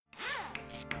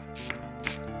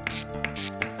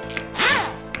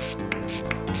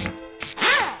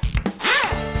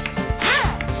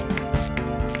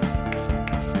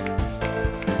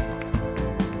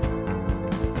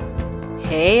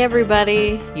Hey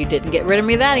everybody, you didn't get rid of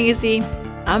me that easy.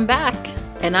 I'm back,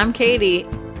 and I'm Katie,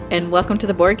 and welcome to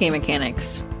the Board Game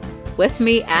Mechanics. With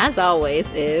me, as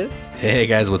always, is... Hey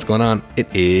guys, what's going on?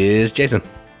 It is Jason.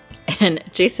 And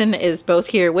Jason is both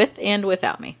here with and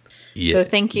without me. Yeah. So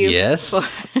thank you. Yes? I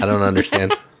don't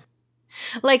understand.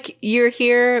 Like, you're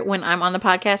here when I'm on the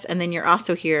podcast, and then you're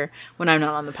also here when I'm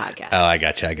not on the podcast. Oh, I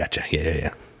gotcha.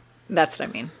 Yeah. That's what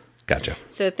I mean. Gotcha.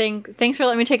 So thanks for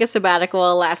letting me take a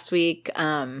sabbatical last week.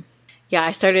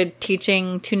 I started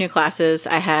teaching 2 new classes.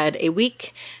 I had a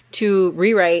week to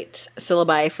rewrite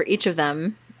syllabi for each of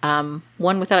them.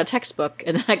 One without a textbook,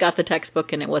 and then I got the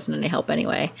textbook, and it wasn't any help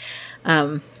anyway.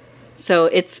 So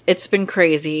it's been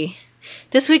crazy.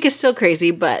 This week is still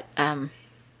crazy, but I'm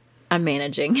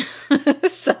managing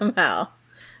somehow.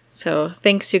 So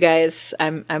thanks, you guys. I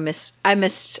missed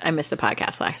the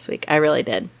podcast last week. I really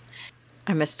did.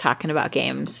 I missed talking about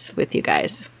games with you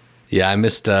guys. Yeah, I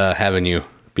missed having you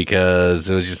because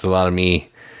it was just a lot of me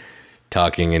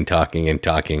talking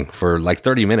for like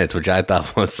 30 minutes, which I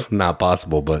thought was not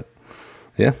possible, but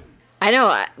yeah. I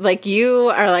know, like, you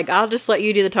are like, I'll just let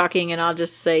you do the talking and I'll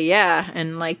just say yeah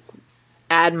and like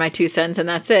add my 2 cents and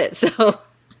that's it. So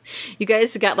you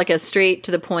guys got like a straight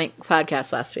to the point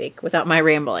podcast last week without my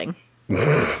rambling.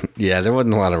 Yeah, there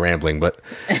wasn't a lot of rambling, but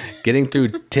getting through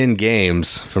 10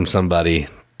 games from somebody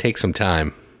takes some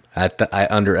time. I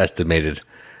underestimated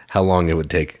how long it would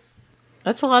take.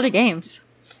 That's a lot of games.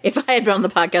 If I had been on the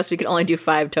podcast, we could only do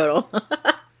 5 total.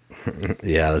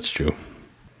 Yeah, that's true.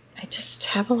 I just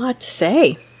have a lot to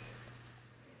say.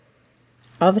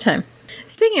 All the time.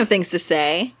 Speaking of things to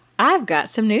say, I've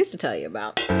got some news to tell you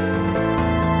about.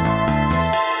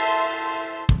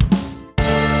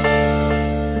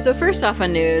 So first off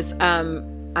on news,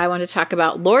 I want to talk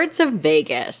about Lords of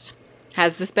Vegas.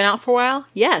 Has this been out for a while?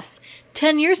 Yes.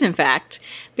 10 years, in fact.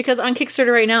 Because on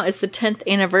Kickstarter right now, it's the 10th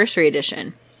anniversary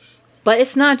edition. But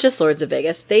it's not just Lords of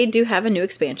Vegas. They do have a new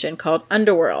expansion called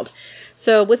Underworld.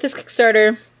 So with this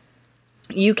Kickstarter,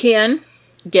 you can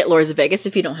get Lords of Vegas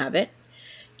if you don't have it.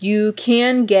 You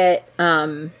can get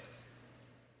the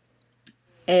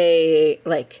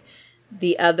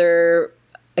other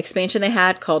expansion they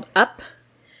had called Up.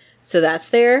 So that's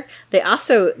there. They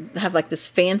also have like this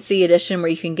fancy edition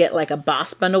where you can get like a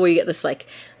boss bundle where you get this like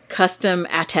custom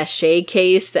attaché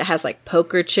case that has like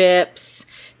poker chips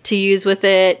to use with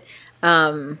it.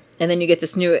 And then you get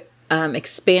this new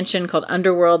expansion called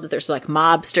Underworld that there's like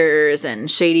mobsters and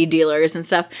shady dealers and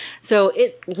stuff. So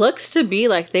it looks to be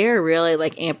like they're really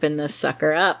like amping this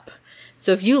sucker up.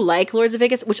 So if you like Lords of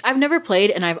Vegas, which I've never played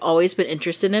and I've always been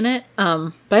interested in it, but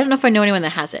I don't know if I know anyone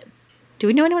that has it. Do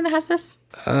we know anyone that has this?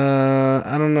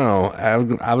 I don't know.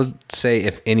 I would say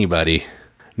if anybody,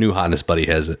 New Hotness Buddy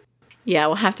has it. Yeah,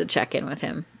 we'll have to check in with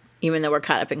him. Even though we're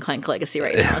caught up in Clank Legacy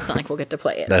right now, it's not like we'll get to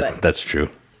play it. That's true.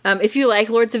 If you like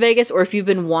Lords of Vegas, or if you've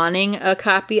been wanting a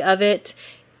copy of it,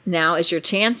 now is your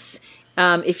chance.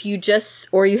 If you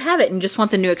you have it and just want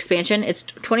the new expansion, it's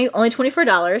only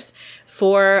 $24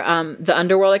 for the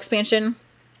Underworld expansion.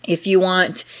 If you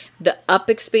want the Up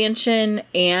expansion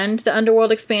and the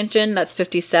Underworld expansion, that's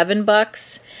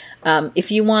 $57.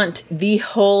 If you want the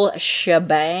whole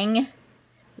shebang,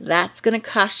 that's going to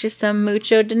cost you some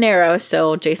mucho dinero.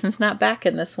 So Jason's not back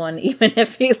in this one, even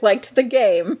if he liked the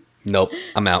game. Nope,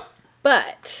 I'm out.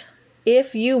 But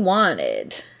if you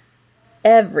wanted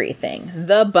everything,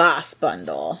 the boss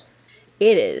bundle,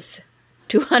 it is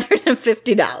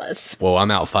 $250. Well,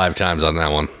 I'm out 5 times on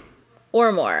that one.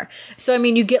 Or more. So, I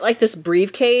mean, you get like this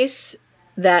briefcase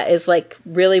that is like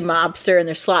really mobster and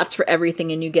there's slots for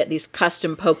everything and you get these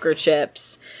custom poker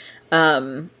chips.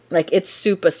 Like it's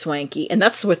super swanky and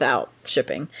that's without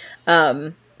shipping.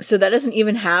 So that doesn't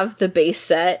even have the base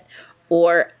set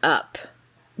or Up,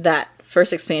 that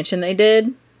first expansion they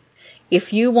did.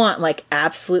 If you want like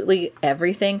absolutely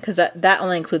everything, because that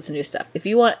only includes the new stuff. If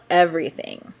you want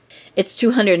everything, it's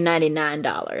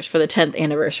 $299 for the 10th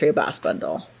anniversary boss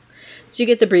bundle. So you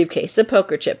get the briefcase, the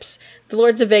poker chips, the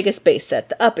Lords of Vegas base set,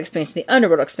 the Up expansion, the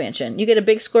Underworld expansion. You get a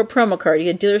big score promo card. You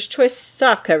get Dealer's Choice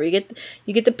softcover. You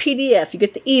get the PDF. You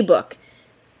get the ebook.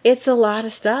 It's a lot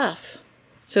of stuff.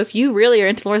 So if you really are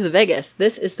into Lords of Vegas,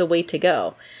 this is the way to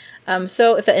go.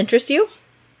 So if that interests you,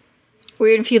 or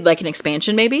even if you'd like an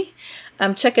expansion maybe,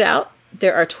 check it out.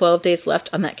 There are 12 days left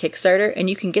on that Kickstarter, and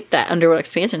you can get that Underworld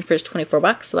expansion for just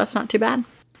 $24, so that's not too bad.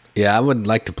 Yeah, I would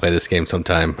like to play this game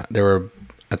sometime.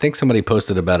 I think somebody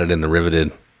posted about it in the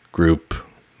Riveted group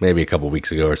maybe a couple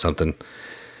weeks ago or something.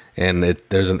 And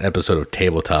there's an episode of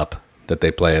Tabletop that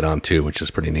they play it on too, which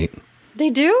is pretty neat. They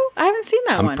do? I haven't seen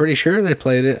that one. I'm pretty sure they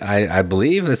played it. I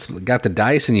believe it's got the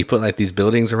dice and you put like these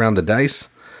buildings around the dice.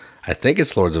 I think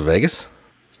it's Lords of Vegas.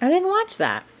 I didn't watch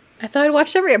that. I thought I'd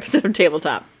watched every episode of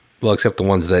Tabletop. Well, except the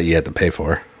ones that you had to pay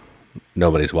for.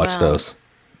 Nobody's watched those.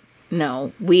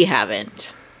 No, we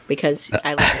haven't. Because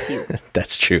I like you.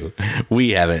 That's true.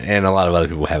 We haven't, and a lot of other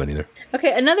people haven't either.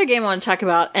 Okay, another game I want to talk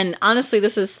about, and honestly,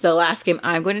 this is the last game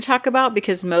I'm going to talk about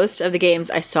because most of the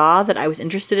games I saw that I was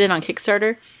interested in on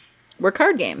Kickstarter were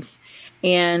card games.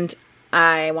 And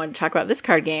I wanted to talk about this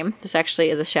card game. This actually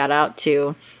is a shout out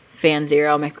to Fan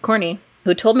Zero McCorney,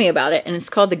 who told me about it, and it's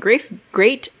called the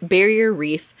Great Barrier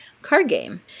Reef card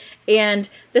game. And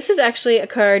this is actually a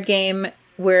card game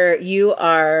where you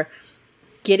are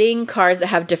getting cards that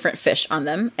have different fish on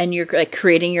them, and you're like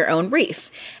creating your own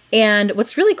reef. And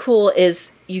what's really cool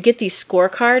is you get these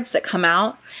scorecards that come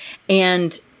out,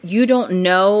 and you don't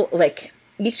know, like,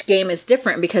 each game is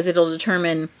different because it'll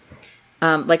determine,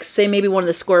 like, say maybe one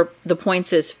of the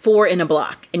points is 4 in a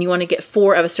block, and you want to get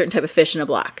 4 of a certain type of fish in a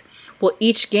block. Well,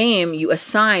 each game you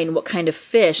assign what kind of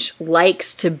fish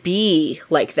likes to be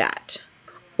like that,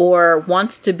 or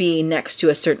wants to be next to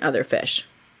a certain other fish.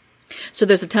 So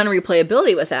there's a ton of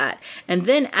replayability with that. And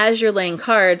then as you're laying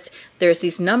cards, there's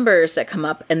these numbers that come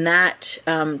up, and that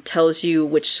tells you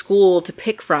which school to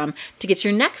pick from to get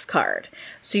your next card.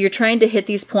 So you're trying to hit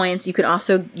these points. You can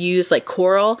also use like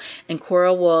Coral, and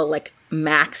Coral will like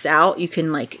max out. You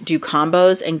can like do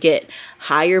combos and get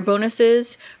higher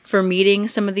bonuses for meeting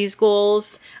some of these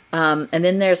goals. And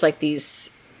then there's like these,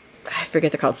 I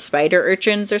forget they're called spider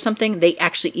urchins or something. They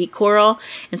actually eat coral.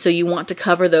 And so you want to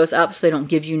cover those up so they don't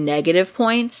give you negative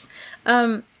points.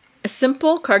 A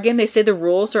simple card game. They say the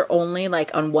rules are only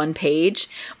like on one page,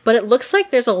 but it looks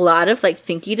like there's a lot of like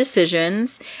thinky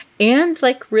decisions and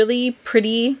like really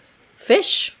pretty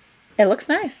fish. It looks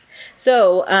nice.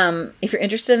 So if you're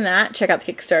interested in that, check out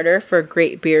the Kickstarter for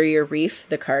Great Barrier Reef,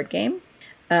 the card game.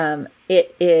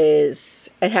 It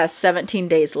has 17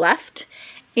 days left,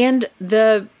 and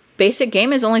the basic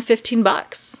game is only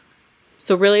 $15.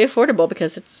 So really affordable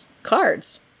because it's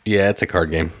cards. Yeah, it's a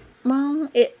card game. Well,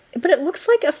 but it looks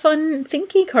like a fun,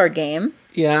 thinky card game.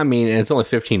 Yeah, I mean, it's only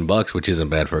 $15, which isn't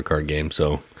bad for a card game.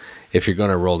 So if you're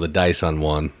going to roll the dice on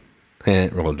one,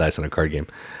 roll the dice on a card game,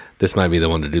 this might be the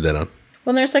one to do that on.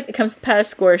 Well, there's like, it comes with a pad of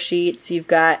score sheets. You've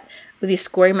got with these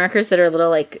scoring markers that are little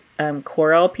like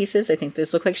coral pieces. I think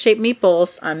those look like shaped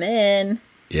meeples. I'm in.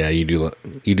 Yeah, you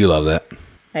do love that.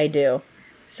 I do.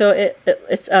 So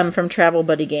it's from Travel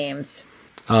Buddy Games.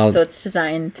 So it's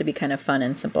designed to be kind of fun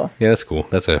and simple. Yeah, that's cool.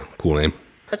 That's a cool name.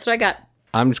 That's what I got.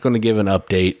 I'm just going to give an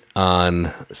update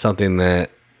on something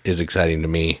that is exciting to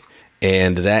me,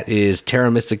 and that is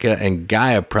Terra Mystica and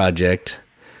Gaia Project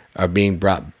are being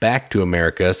brought back to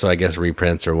America, so I guess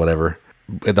reprints or whatever,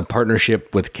 with a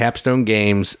partnership with Capstone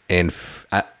Games, and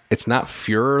it's not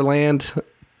Furorland,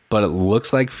 but it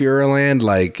looks like Furorland,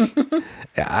 like...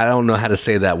 I don't know how to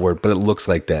say that word, but it looks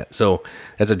like that. So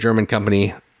that's a German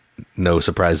company. No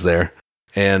surprise there.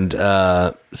 And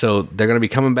so they're going to be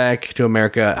coming back to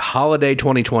America holiday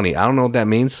 2020. I don't know what that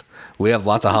means. We have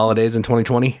lots of holidays in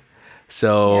 2020.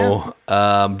 So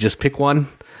just pick one.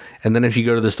 And then if you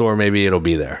go to the store, maybe it'll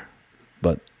be there.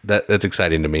 But that's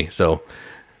exciting to me. So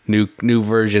new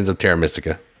versions of Terra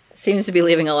Mystica. Seems to be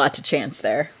leaving a lot to chance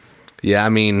there. Yeah, I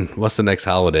mean, what's the next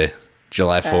holiday?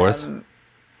 July 4th?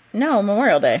 No,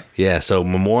 Memorial Day. Yeah, so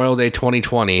Memorial Day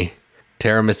 2020,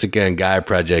 Terra Mystica and Gaia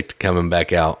Project coming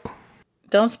back out.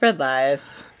 Don't spread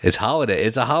lies. It's holiday.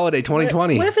 It's a holiday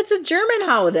 2020. What if it's a German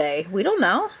holiday? We don't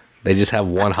know. They just have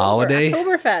one holiday?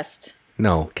 Oktoberfest.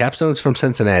 No, Capstone's from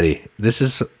Cincinnati. This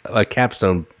is a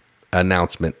Capstone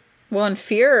announcement. Well, in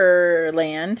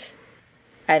Furorland,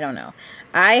 I don't know.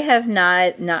 I have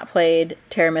not played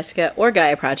Terra Mystica or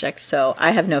Gaia Project, so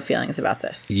I have no feelings about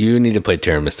this. You need to play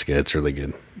Terra Mystica. It's really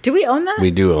good. Do we own that?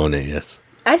 We do own it, yes.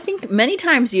 I think many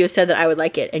times you have said that I would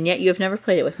like it, and yet you have never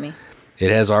played it with me. It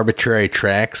has arbitrary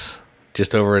tracks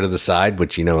just over to the side,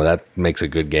 which, that makes a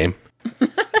good game.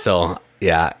 So,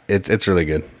 yeah, it's really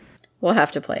good. We'll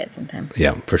have to play it sometime.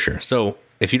 Yeah, for sure. So,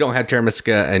 if you don't have Terra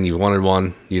Mystica and you wanted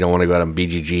one, you don't want to go out on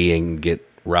BGG and get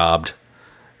robbed,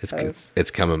 it's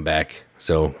coming back.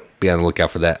 So, be on the lookout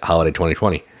for that holiday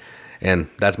 2020. And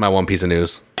that's my one piece of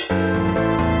news.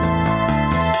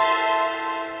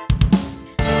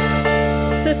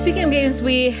 So speaking of games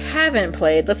we haven't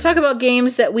played, let's talk about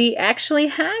games that we actually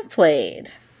have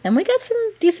played. And we got some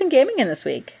decent gaming in this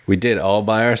week. We did all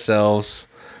by ourselves.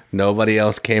 Nobody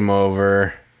else came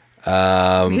over.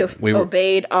 We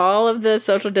obeyed all of the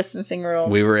social distancing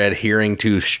rules. We were adhering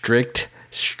to strict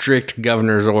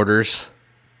governor's orders.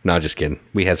 No, just kidding.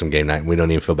 We had some game night. And we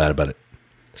don't even feel bad about it.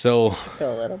 So I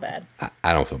feel a little bad.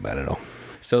 I don't feel bad at all.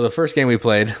 So the first game we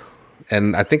played,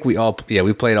 and I think we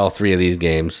played all three of these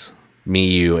games. Me,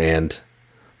 you, and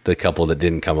the couple that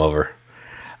didn't come over.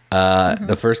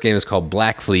 The first game is called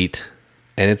Black Fleet,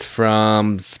 and it's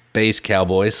from Space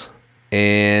Cowboys.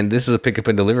 And this is a pick up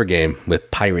and deliver game with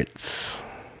pirates.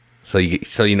 So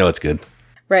you know it's good.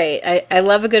 Right. I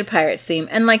love a good pirates theme.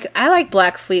 And like I like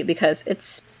Black Fleet because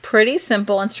it's pretty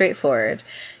simple and straightforward.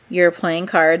 You're playing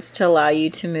cards to allow you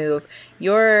to move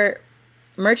your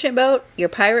merchant boat, your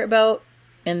pirate boat,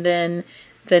 and then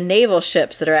the naval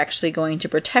ships that are actually going to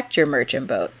protect your merchant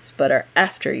boats but are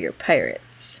after your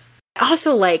pirates. I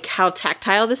also like how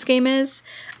tactile this game is.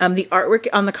 The artwork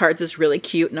on the cards is really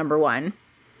cute, number one.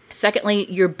 Secondly,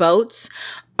 your boats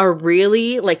are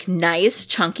really like nice,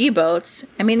 chunky boats.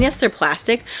 I mean, yes, they're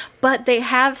plastic, but they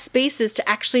have spaces to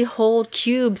actually hold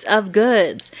cubes of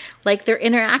goods. Like they're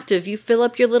interactive. You fill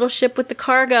up your little ship with the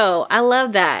cargo. I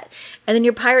love that. And then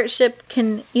your pirate ship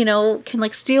can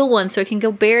like steal one so it can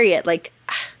go bury it. Like,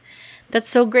 that's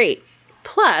so great.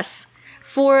 Plus,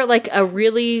 for like a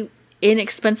really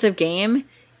inexpensive game,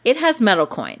 it has metal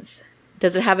coins.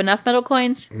 Does it have enough metal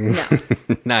coins? No.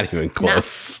 Not even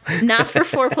close. Not for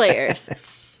 4 players.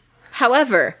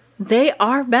 However, they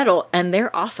are metal and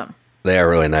they're awesome. They are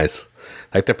really nice.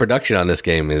 Like the production on this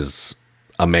game is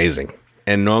amazing.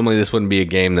 And normally this wouldn't be a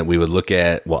game that we would look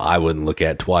at. Well, I wouldn't look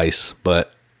at twice.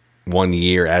 But one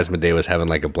year, Asmodee was having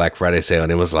like a Black Friday sale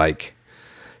and it was like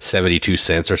 72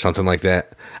 cents or something like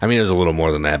that. I mean, it was a little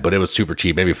more than that, but it was super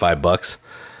cheap, maybe $5.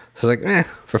 So I was like,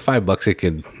 for $5, it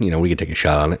could, we could take a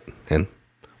shot on it. And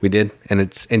we did. And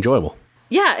it's enjoyable.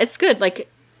 Yeah, it's good. Like,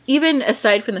 even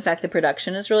aside from the fact that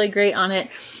production is really great on it,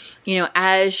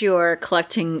 as you're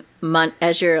collecting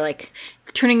as you're like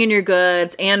turning in your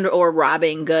goods and or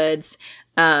robbing goods,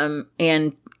 and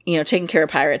taking care of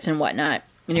pirates and whatnot,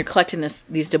 and you're collecting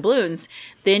these doubloons,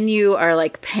 then you are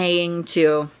like paying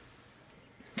to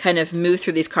kind of move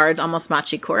through these cards almost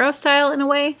Machi Koro style in a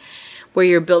way, where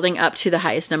you're building up to the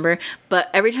highest number. But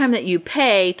every time that you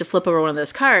pay to flip over one of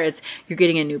those cards, you're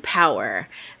getting a new power.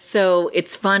 So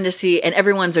it's fun to see, and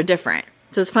everyone's are different.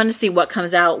 So it's fun to see what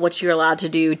comes out, what you're allowed to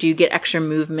do. Do you get extra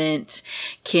movement?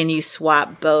 Can you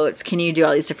swap boats? Can you do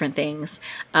all these different things?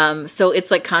 So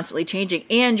it's like constantly changing.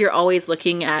 And you're always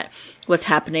looking at what's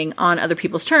happening on other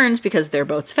people's turns because their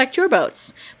boats affect your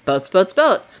boats. Boats, boats,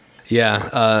 boats.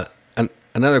 Yeah.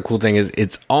 Another cool thing is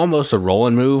it's almost a roll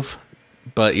and move,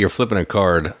 but you're flipping a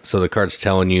card, so the card's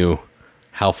telling you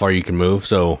how far you can move.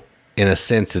 So in a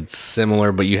sense, it's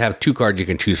similar, but you have 2 cards you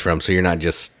can choose from, so you're not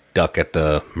just stuck at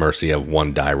the mercy of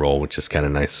one die roll, which is kind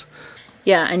of nice.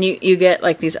 Yeah, and you get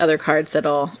like these other cards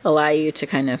that'll allow you to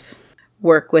kind of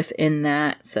work within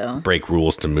that. So break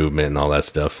rules to movement and all that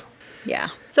stuff.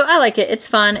 Yeah. So I like it. It's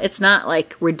fun. It's not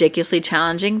like ridiculously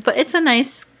challenging, but it's a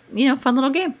nice, fun little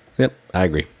game. Yep, I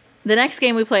agree. The next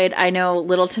game we played, I know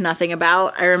little to nothing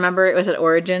about. I remember it was at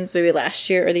Origins maybe last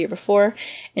year or the year before,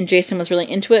 and Jason was really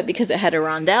into it because it had a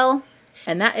rondel,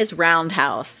 and that is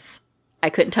Roundhouse. I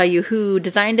couldn't tell you who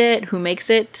designed it, who makes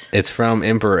it. It's from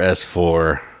Emperor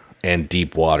S4 and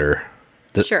Deep Water.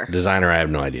 The sure. Designer, I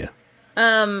have no idea.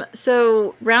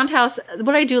 So Roundhouse,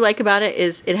 what I do like about it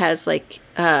is it has like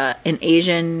an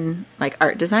Asian like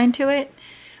art design to it,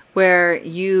 where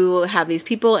you have these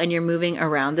people and you're moving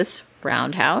around this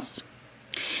roundhouse,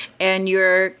 and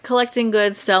you're collecting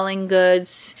goods, selling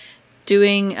goods,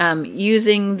 doing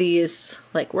using these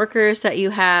like workers that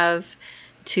you have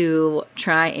to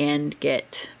try and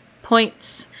get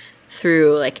points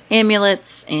through like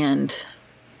amulets and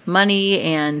money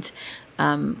and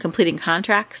completing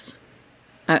contracts.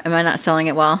 Am I not selling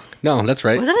it well? No, that's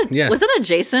right. Was that a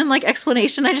Jason like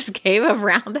explanation I just gave of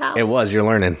Roundhouse? It was. You're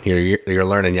learning. You're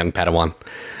learning, young Padawan.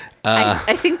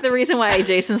 I think the reason why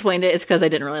Jason explained it is because I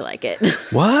didn't really like it.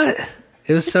 What?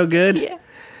 It was so good. Yeah.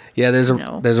 Yeah. There's a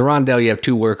rondel. You have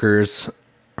 2 workers,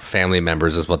 family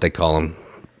members is what they call them,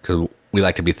 because we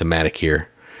like to be thematic here.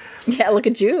 Yeah, look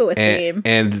at you with theme.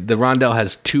 And the rondel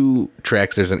has 2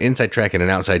 tracks. There's an inside track and an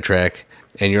outside track,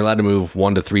 and you're allowed to move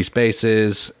 1 to 3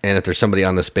 spaces. And if there's somebody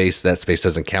on the space, that space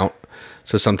doesn't count.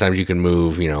 So sometimes you can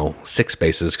move, 6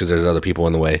 spaces because there's other people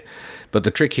in the way. But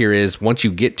the trick here is once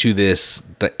you get to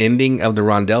the ending of the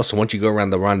rondel, so once you go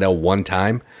around the rondel one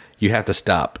time, you have to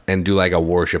stop and do like a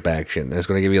worship action. And it's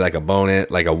going to give you like a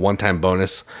bonus, like a one-time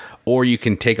bonus. Or you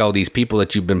can take all these people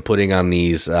that you've been putting on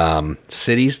these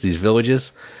cities, these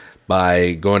villages,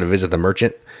 by going to visit the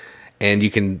merchant. And you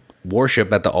can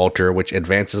worship at the altar, which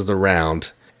advances the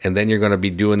round. And then you're going to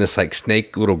be doing this like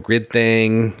snake little grid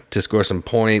thing to score some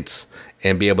points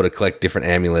and be able to collect different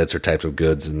amulets or types of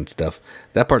goods and stuff.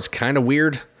 That part's kind of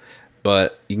weird,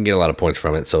 but you can get a lot of points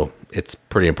from it, so it's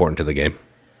pretty important to the game.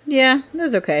 Yeah, it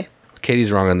was okay.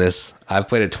 Katie's wrong on this. I've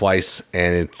played it twice,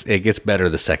 and it gets better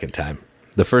the second time.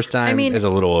 The first time mean- is a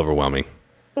little overwhelming.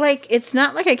 Like, it's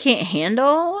not like I can't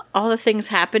handle all the things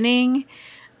happening.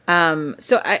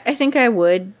 So I think I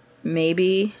would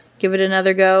maybe give it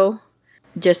another go,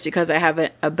 just because I have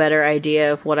a better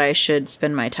idea of what I should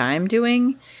spend my time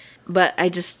doing. But I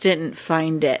just didn't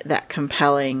find it that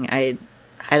compelling. I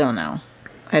don't know.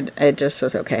 It just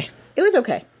was okay. It was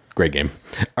okay. Great game.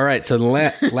 All right, so the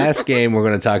last game we're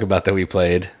going to talk about that we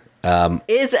played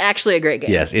Is actually a great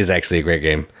game. Yes, is actually a great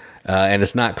game. And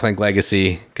it's not Clank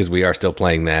Legacy, because we are still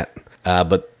playing that.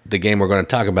 But the game we're going to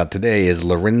talk about today is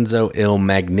Lorenzo Il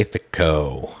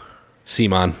Magnifico.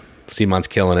 Simon's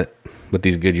killing it with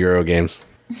these good Euro games.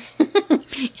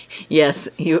 Yes,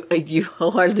 you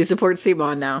wholeheartedly support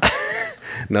Simon now.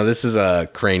 No, this is a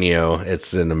Cranio.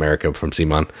 It's in America from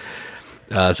Simon.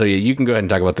 So yeah, you can go ahead and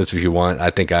talk about this if you want.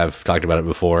 I think I've talked about it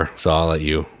before, so I'll let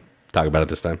you talk about it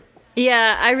this time.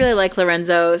 Yeah, I really like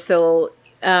Lorenzo. So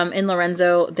in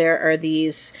Lorenzo, there are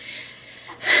these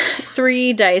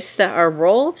 3 dice that are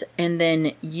rolled, and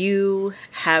then you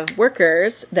have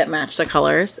workers that match the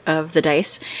colors of the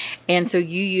dice. And so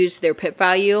you use their pip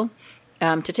value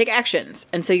to take actions.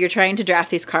 And so you're trying to draft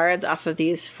these cards off of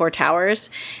these 4 towers,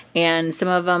 and some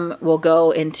of them will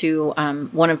go into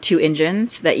one of 2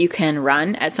 engines that you can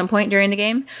run at some point during the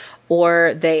game,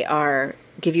 or they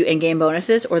give you in-game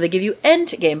bonuses, or they give you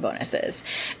end-game bonuses.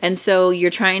 And so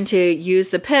you're trying to use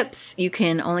the pips. You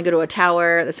can only go to a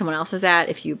tower that someone else is at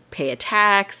if you pay a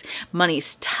tax.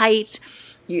 Money's tight.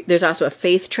 There's also a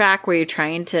faith track where you're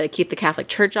trying to keep the Catholic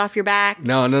Church off your back.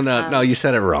 No, you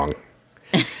said it wrong.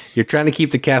 You're trying to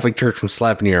keep the Catholic Church from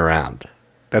slapping you around.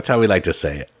 That's how we like to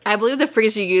say it. I believe the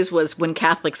phrase you used was when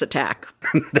Catholics attack.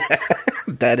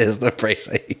 That is the phrase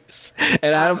I use.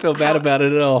 And I don't feel bad about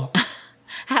it at all.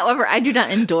 However, I do not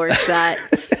endorse that.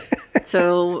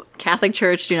 So, Catholic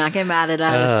Church, do not get mad at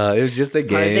us. It was just a game.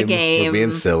 Part of the game. We're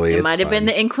being silly. It might have been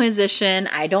the Inquisition.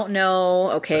 I don't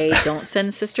know. Okay, don't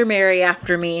send Sister Mary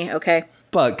after me. Okay.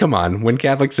 But come on, when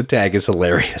Catholics attack is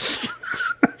hilarious.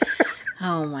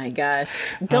 Oh my gosh.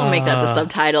 Don't make that the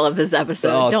subtitle of this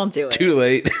episode. Don't do it. Too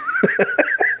late.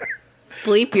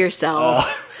 Bleep yourself.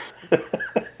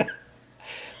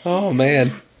 Oh,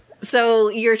 man. So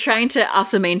you're trying to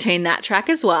also maintain that track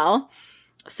as well.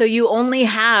 So you only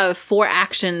have 4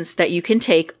 actions that you can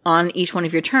take on each one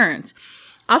of your turns.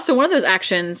 Also, one of those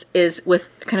actions is with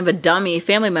kind of a dummy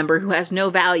family member who has no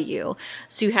value.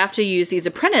 So you have to use these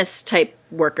apprentice type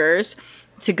workers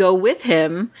to go with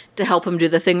him to help him do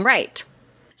the thing right.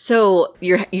 So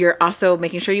you're also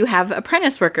making sure you have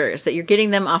apprentice workers, that you're getting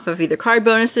them off of either card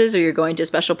bonuses, or you're going to a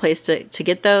special place to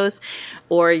get those,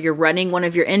 or you're running one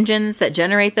of your engines that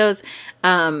generate those.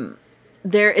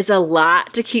 There is a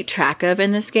lot to keep track of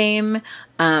in this game,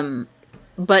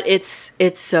 but it's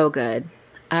so good.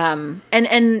 And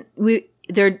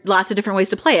there are lots of different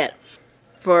ways to play it.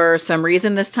 For some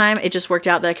reason this time, it just worked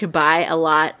out that I could buy a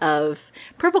lot of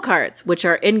purple cards, which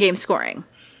are in-game scoring.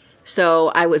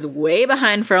 So I was way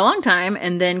behind for a long time,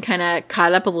 and then kind of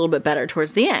caught up a little bit better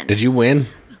towards the end. Did you win?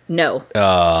 No.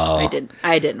 Oh.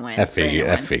 I didn't win. That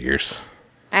figures.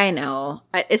 I know.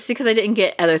 It's because I didn't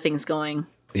get other things going.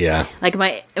 Yeah. Like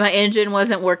my engine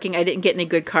wasn't working. I didn't get any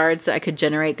good cards that I could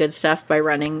generate good stuff by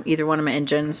running either one of my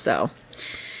engines. So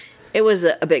it was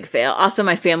a big fail. Also,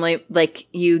 my family, like,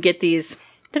 you get these,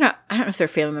 I don't know if they're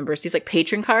family members, these like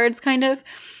patron cards kind of,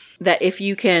 that if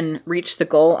you can reach the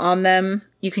goal on them,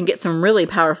 you can get some really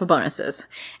powerful bonuses.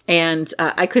 And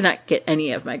I could not get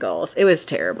any of my goals. It was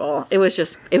terrible. It was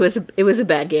a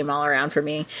bad game all around for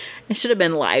me. It should have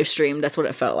been live streamed. That's what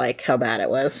it felt like, how bad it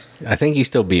was. I think you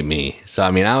still beat me. So, I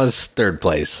mean, I was 3rd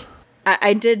place.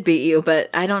 I did beat you,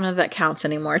 but I don't know if that counts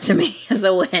anymore to me as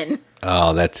a win.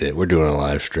 Oh, that's it. We're doing a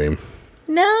live stream.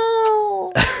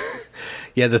 No.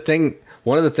 Yeah,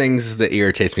 one of the things that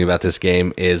irritates me about this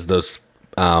game is those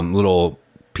little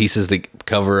pieces that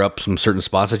cover up some certain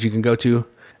spots that you can go to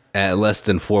at less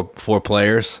than four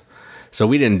players. So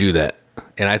we didn't do that.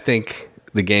 And I think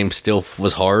the game still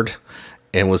was hard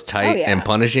and was tight and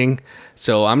punishing.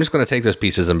 So I'm just going to take those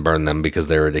pieces and burn them because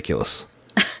they're ridiculous.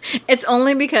 It's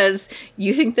only because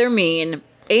you think they're mean,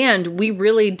 and we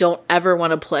really don't ever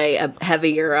want to play a heavy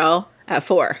Euro at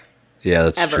 4. Yeah,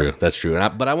 that's true. That's true.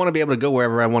 But I want to be able to go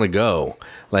wherever I want to go.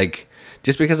 Like,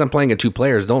 just because I'm playing at 2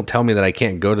 players, don't tell me that I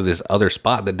can't go to this other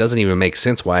spot that doesn't even make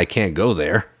sense why I can't go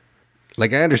there.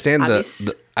 Like, I understand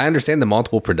I understand the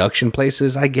multiple production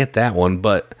places. I get that one,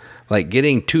 but like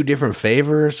getting 2 different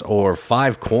favors or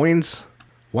 5 coins,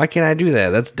 why can't I do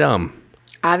that? That's dumb.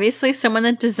 Obviously, someone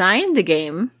that designed the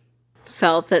game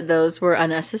felt that those were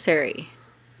unnecessary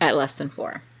at less than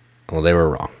 4. Well, they were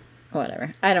wrong.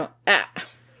 Whatever.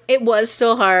 It was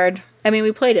still hard. I mean,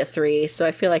 we played at 3, so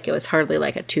I feel like it was hardly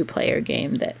like a 2-player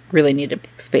game that really needed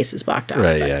spaces blocked off.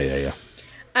 Right, yeah.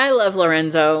 I love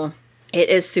Lorenzo. It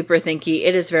is super thinky.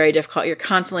 It is very difficult. You're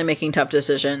constantly making tough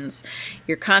decisions.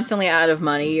 You're constantly out of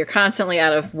money. You're constantly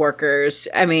out of workers.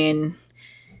 I mean,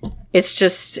 it's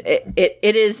just, it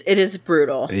is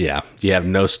brutal. Yeah, you have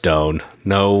no stone,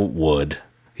 no wood.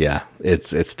 Yeah,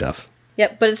 it's tough.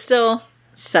 Yep, but it's still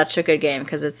such a good game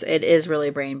because it is really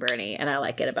brain burny, and I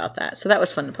like it about that. So that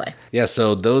was fun to play. Yeah,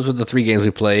 so those were the 3 games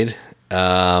we played.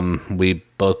 We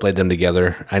both played them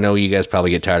together. I know you guys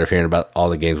probably get tired of hearing about all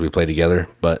the games we play together,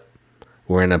 but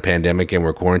we're in a pandemic and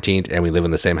we're quarantined and we live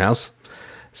in the same house.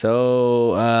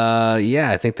 So,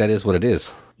 yeah, I think that is what it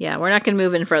is. Yeah, we're not going to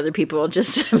move in for other people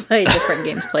just to play different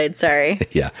games played. Sorry.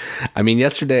 Yeah. I mean,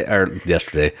 last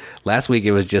week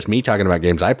it was just me talking about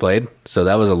games I played. So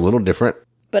that was a little different.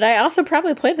 But I also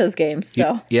probably played those games,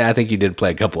 so. Yeah, I think you did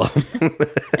play a couple of them.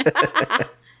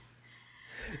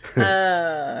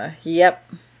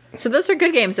 Yep. So those are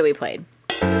good games that we played.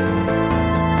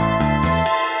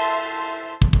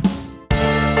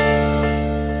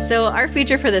 So our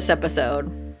feature for this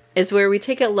episode is where we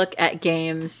take a look at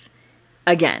games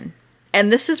again.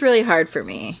 And this is really hard for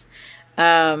me.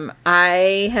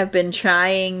 I have been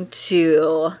trying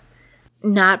to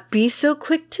not be so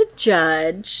quick to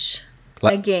judge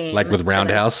a game. Like with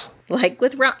Roundhouse?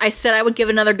 I said I would give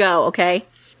it another go, okay?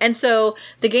 And so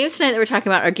the games tonight that we're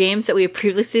talking about are games that we have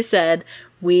previously said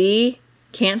we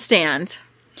can't stand.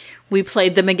 We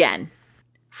played them again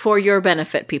for your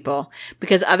benefit, people.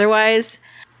 Because otherwise,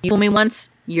 you fool me once,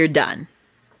 you're done.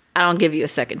 I don't give you a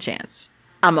second chance.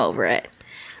 I'm over it.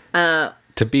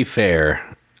 To be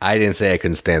fair, I didn't say I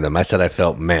couldn't stand them. I said I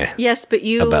felt meh. Yes, but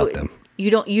about them.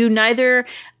 You neither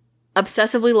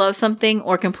obsessively love something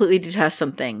or completely detest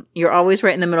something. You're always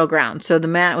right in the middle ground. So the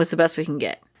mat was the best we can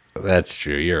get. That's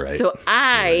true. You're right. So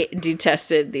I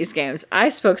detested these games. I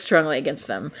spoke strongly against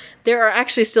them. There are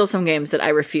actually still some games that I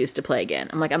refuse to play again.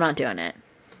 I'm like, I'm not doing it.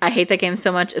 I hate that game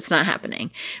so much, it's not happening.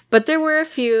 But there were a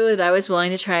few that I was willing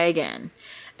to try again.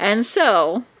 And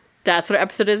so that's what our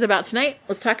episode is about tonight.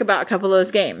 Let's talk about a couple of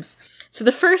those games. So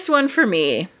the first one for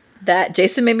me that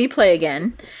Jason made me play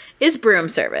again is Broom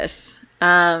Service.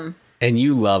 And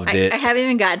you loved it. I haven't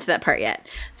even gotten to that part yet.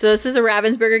 So this is a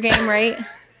Ravensburger game, right?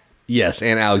 Yes,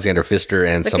 and Alexander Pfister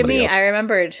and Look somebody at me, else. I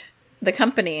remembered the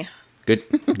company.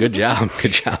 Good job.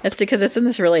 Good job. That's because it's in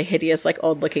this really hideous, like,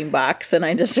 old-looking box, and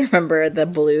I just remember the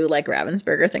blue, like,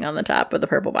 Ravensburger thing on the top of the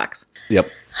purple box. Yep.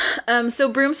 So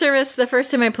Broom Service, the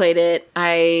first time I played it,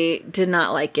 I did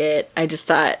not like it. I just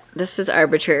thought, this is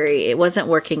arbitrary. It wasn't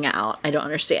working out. I don't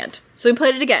understand. So we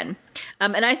played it again.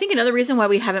 And I think another reason why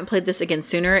we haven't played this again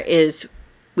sooner is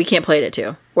we can't play it at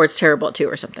 2, or it's terrible at 2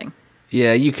 or something.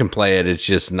 Yeah, you can play it. It's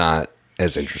just not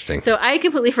as interesting. So I had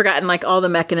completely forgotten like all the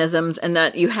mechanisms and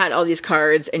that you had all these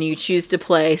cards and you choose to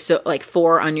play so like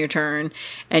 4 on your turn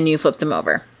and you flip them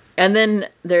over. And then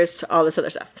there's all this other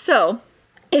stuff. So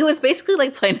it was basically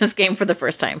like playing this game for the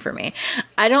first time for me.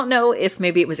 I don't know if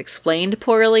maybe it was explained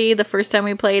poorly the first time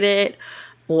we played it,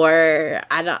 or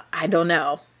I don't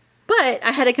know. But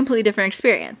I had a completely different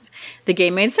experience. The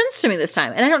game made sense to me this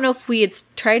time. And I don't know if we had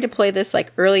tried to play this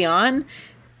like early on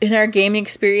in our gaming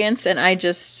experience and I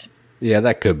just... Yeah,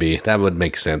 that could be. That would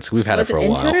make sense. We've had it for a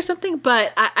while. Into it or something,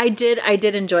 but I did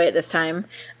enjoy it this time.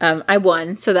 I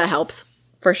won, so that helps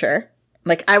for sure.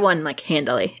 Like I won like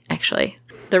handily, actually.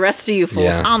 The rest of you fools,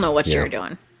 I don't know what you were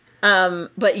doing.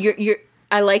 But you're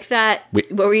I like that.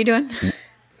 What were you doing?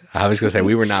 I was gonna say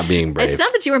we were not being brave. It's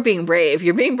not that you weren't being brave.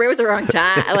 You're being brave at the wrong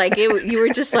time. Like you were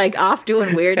just like off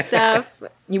doing weird stuff.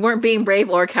 You weren't being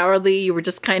brave or cowardly. You were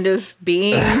just kind of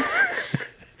being,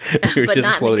 but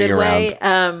not floating in a good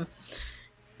way.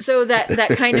 So that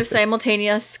kind of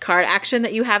simultaneous card action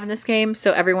that you have in this game.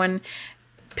 So everyone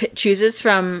chooses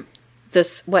from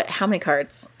this. How many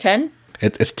cards? 10?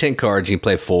 It's 10 cards. You can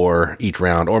play 4 each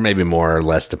round, or maybe more or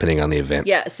less, depending on the event.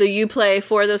 Yeah, so you play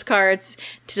 4 of those cards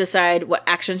to decide what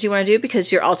actions you want to do,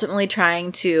 because you're ultimately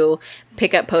trying to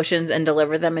pick up potions and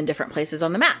deliver them in different places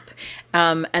on the map.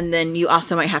 And then you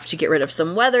also might have to get rid of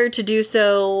some weather to do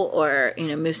so, or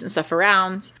move some stuff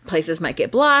around. Places might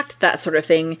get blocked, that sort of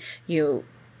thing.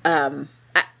 And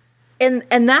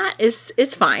that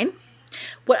is fine.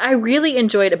 What I really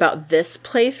enjoyed about this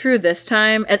playthrough this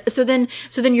time, so then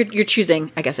you're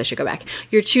choosing, I guess I should go back.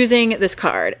 You're choosing this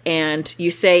card and you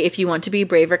say if you want to be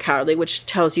brave or cowardly, which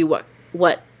tells you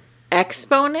what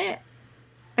exponent,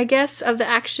 I guess, of the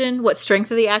action, what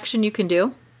strength of the action you can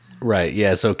do. Right.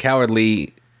 Yeah. So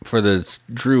cowardly for the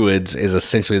druids is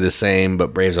essentially the same,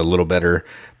 but brave's a little better.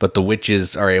 But the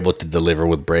witches are able to deliver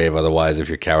with brave. Otherwise, if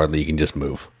you're cowardly, you can just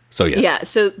move. So yes. Yeah,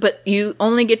 so but you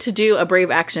only get to do a brave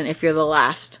action if you're the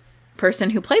last person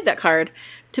who played that card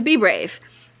to be brave.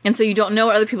 And so you don't know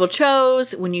what other people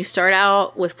chose. When you start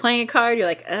out with playing a card, you're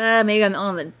like, maybe I'm the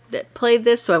only one that played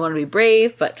this, so I want to be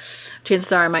brave, but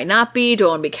chances are I might not be. Do I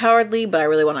want to be cowardly, but I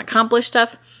really want to accomplish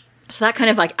stuff? So that kind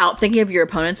of like outthinking of your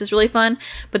opponents is really fun.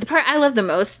 But the part I loved the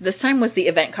most this time was the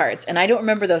event cards. And I don't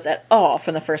remember those at all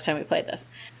from the first time we played this.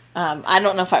 I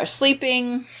don't know if I was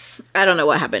sleeping. I don't know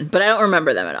what happened, but I don't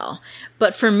remember them at all.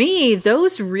 But for me,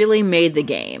 those really made the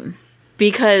game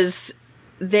because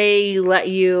they let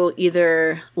you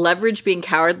either leverage being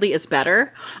cowardly as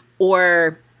better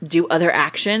or do other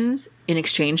actions in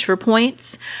exchange for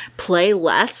points, play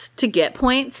less to get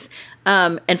points.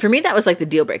 And for me, that was like the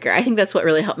deal breaker. I think that's what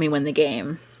really helped me win the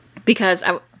game because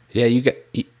you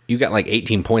got like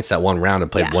 18 points that one round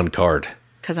and played one card.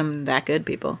 Because I'm that good,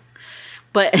 people.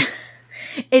 But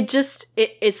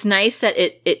it's nice that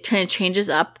it kind of changes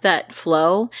up that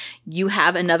flow. You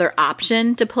have another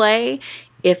option to play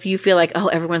if you feel like, oh,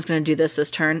 everyone's going to do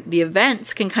this turn. The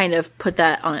events can kind of put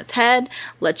that on its head,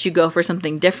 let you go for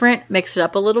something different, mix it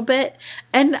up a little bit.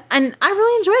 And I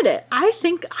really enjoyed it. I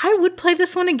think I would play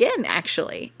this one again,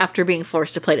 actually, after being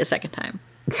forced to play it a second time.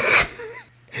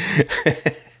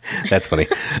 That's funny.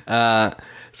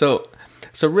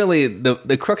 So really,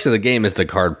 the crux of the game is the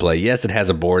card play. Yes, it has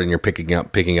a board and you're picking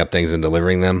up things and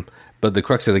delivering them. But the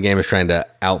crux of the game is trying to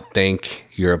outthink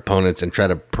your opponents and try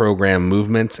to program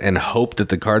movements and hope that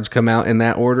the cards come out in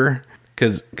that order.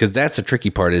 Because that's the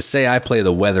tricky part is, say I play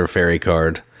the Weather Fairy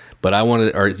card, but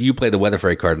or you play the Weather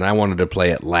Fairy card and I wanted to play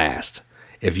it last.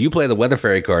 If you play the Weather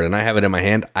Fairy card and I have it in my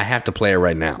hand, I have to play it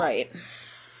right now.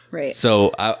 Right.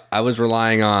 So I was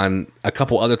relying on a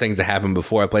couple other things that happened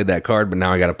before I played that card, but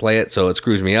now I got to play it, so it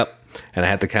screws me up, and I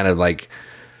have to kind of like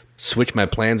switch my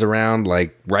plans around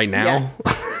like right now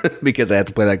because I have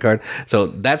to play that card. So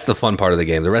that's the fun part of the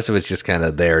game. The rest of it's just kind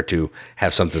of there to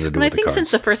have something to do with the cards. I think since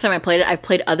the first time I played it, I've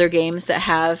played other games that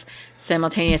have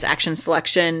simultaneous action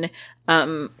selection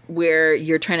where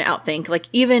you're trying to outthink. Like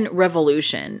even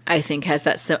Revolution, I think, has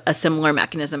a similar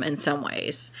mechanism in some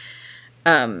ways.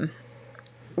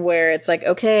 Where it's like,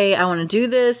 okay, I want to do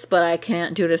this, but I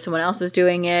can't do it if someone else is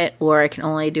doing it, or I can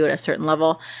only do it at a certain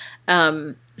level.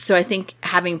 So I think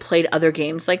having played other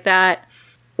games like that,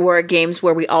 or games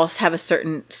where we all have a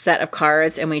certain set of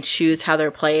cards and we choose how they're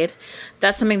played,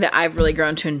 that's something that I've really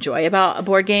grown to enjoy about a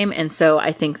board game. And so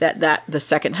I think that the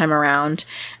second time around,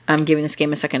 giving this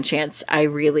game a second chance, I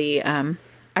really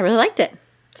liked it.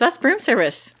 So that's Broom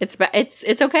Service.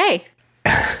 It's okay.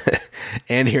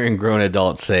 And hearing grown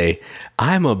adults say,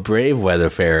 I'm a brave Weather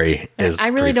Fairy is I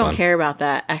really don't fun. care about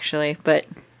that, actually, but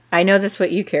I know that's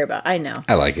what you care about. I know.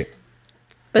 I like it.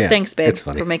 But thanks, babe, it's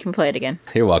funny. for making me play it again.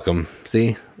 You're welcome.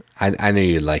 See, I knew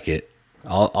you'd like it.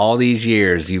 All these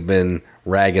years you've been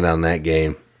ragging on that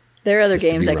game. There are other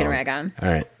games I can rag on. All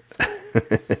right.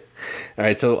 All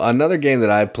right, so another game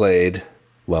that I played,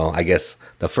 well, I guess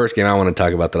the first game I want to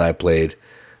talk about that I played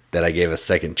that I gave a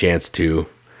second chance to,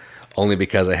 only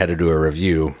because I had to do a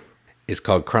review, is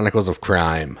called Chronicles of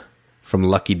Crime from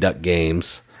Lucky Duck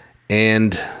Games.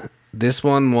 And this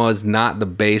one was not the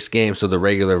base game, so the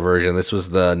regular version. This was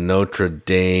the Notre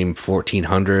Dame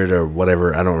 1400 or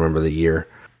whatever. I don't remember the year.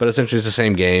 But essentially it's the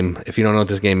same game. If you don't know what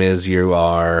this game is, you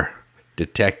are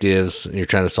detectives and you're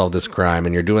trying to solve this crime.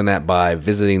 And you're doing that by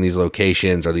visiting these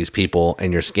locations or these people,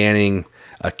 and you're scanning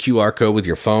a QR code with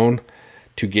your phone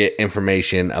to get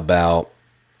information about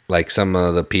like some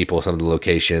of the people, some of the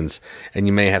locations, and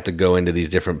you may have to go into these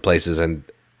different places and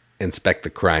inspect the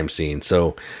crime scene.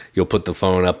 So you'll put the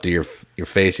phone up to your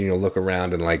face and you'll look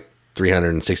around in like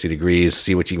 360 degrees,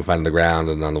 see what you can find on the ground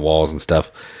and on the walls and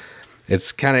stuff.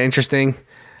 It's kind of interesting,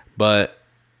 but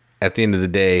at the end of the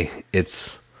day,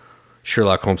 it's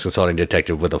Sherlock Holmes Consulting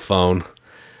Detective with a phone.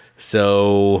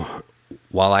 So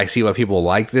while I see why people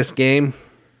like this game,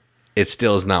 it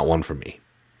still is not one for me.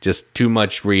 Just too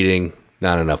much reading,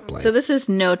 not enough playing. So this is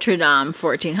Notre Dame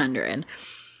 1400.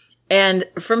 And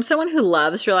from someone who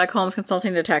loves Sherlock Holmes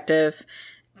Consulting Detective,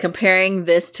 comparing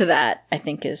this to that, I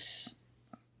think is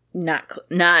not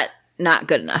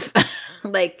good enough.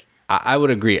 Like, I would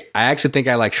agree. I actually think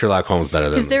I like Sherlock Holmes better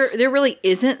than this. Because there really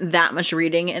isn't that much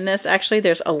reading in this, actually.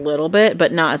 There's a little bit,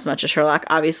 but not as much as Sherlock,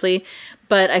 obviously.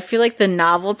 But I feel like the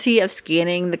novelty of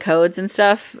scanning the codes and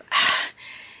stuff,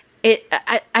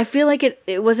 I feel like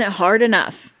it wasn't hard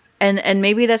enough. And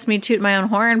maybe that's me tooting my own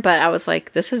horn, but I was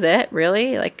like, this is it?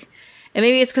 Really? Like, and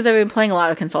maybe it's because I've been playing a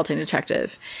lot of Consulting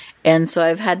Detective. And so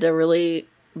I've had to really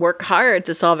work hard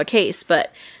to solve a case.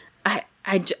 But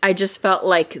I just felt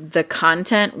like the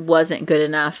content wasn't good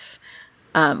enough.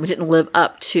 We didn't live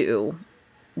up to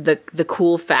the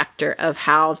cool factor of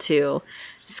how to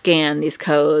scan these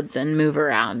codes and move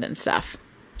around and stuff.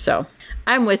 So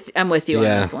I'm with you on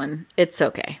this one. It's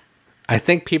okay. I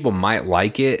think people might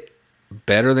like it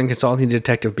better than Consulting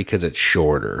Detective because it's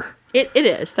shorter. It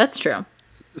is. That's true.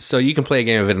 So you can play a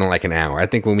game of it in like an hour. I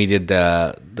think when we did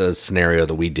the scenario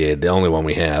that we did, the only one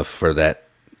we have for that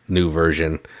new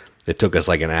version, it took us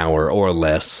like an hour or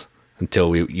less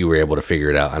until you were able to figure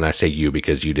it out. And I say you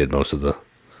because you did most of the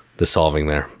solving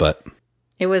there. But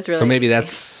it was really so maybe easy.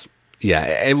 that's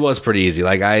it was pretty easy.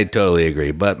 Like I totally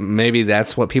agree. But maybe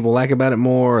that's what people like about it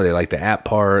more. Or they like the app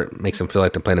part, makes them feel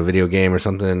like they're playing a video game or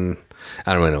something.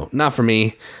 I don't really know. Not for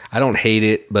me. I don't hate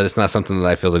it, but it's not something that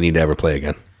I feel the need to ever play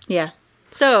again. Yeah.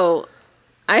 So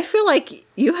I feel like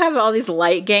you have all these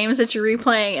light games that you're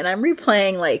replaying, and I'm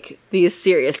replaying like these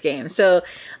serious games. So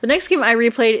the next game I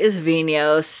replayed is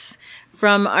Vinhos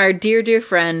from our dear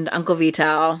friend Uncle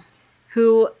Vital,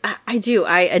 who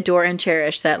I adore and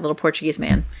cherish, that little Portuguese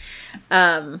man.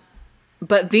 But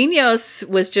Vinhos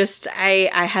was just I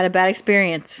had a bad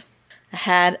experience.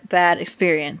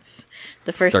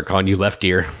 The first Start calling you left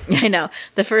ear. I know.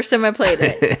 The first time I played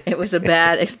it, it was a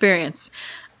bad experience.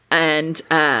 And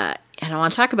I don't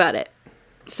want to talk about it.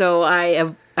 So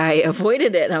I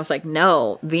avoided it, and I was like,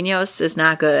 no, Vinhos is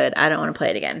not good. I don't want to play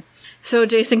it again. So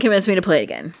Jason convinced me to play it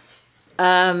again.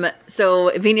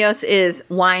 So Vinhos is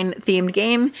wine-themed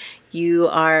game. You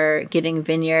are getting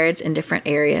vineyards in different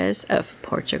areas of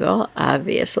Portugal,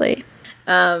 obviously.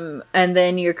 And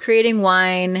then you're creating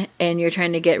wine, and you're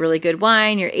trying to get really good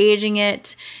wine. You're aging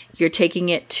it. You're taking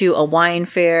it to a wine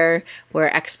fair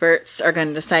where experts are going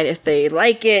to decide if they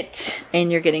like it.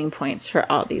 And you're getting points for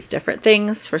all these different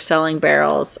things, for selling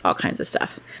barrels, all kinds of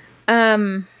stuff.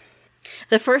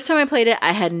 The first time I played it,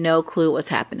 I had no clue what was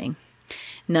happening.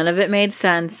 None of it made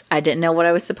sense. I didn't know what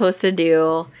I was supposed to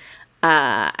do.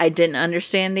 I didn't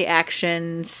understand the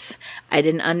actions. I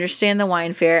didn't understand the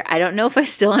wine fair. I don't know if I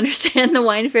still understand the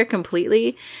wine fair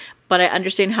completely, but I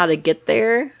understand how to get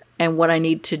there and what I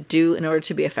need to do in order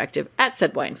to be effective at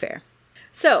said wine fair.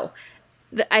 So,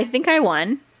 I think I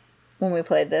won when we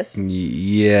played this.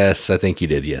 Yes, I think you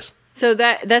did, yes. So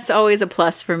that's always a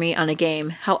plus for me on a game.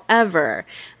 However,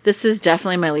 this is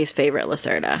definitely my least favorite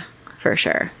Lacerda, for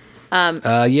sure. You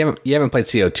haven't played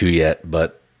CO2 yet,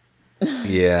 but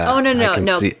yeah. Oh,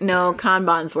 no,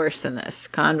 Kanban's worse than this.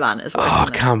 Kanban is worse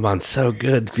than this. Kanban's so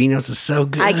good. Vinhos is so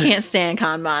good. I can't stand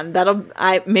Kanban.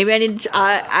 Maybe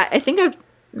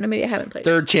I haven't played.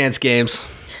 Third chance games.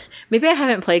 Maybe I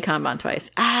haven't played Kanban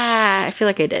twice. I feel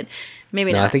like I did.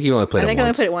 Maybe not. I think you only played it once. I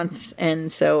only played it once,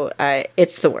 and so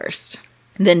it's the worst.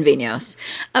 Then Vinhos.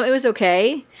 It was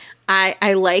okay.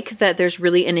 I like that there's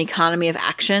really an economy of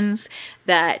actions,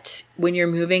 that when you're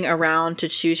moving around to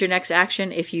choose your next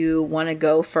action, if you want to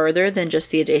go further than just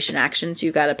the adjacent actions,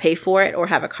 you got to pay for it or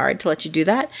have a card to let you do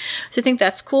that. So I think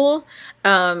that's cool.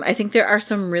 I think there are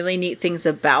some really neat things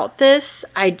about this.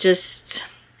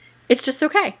 It's just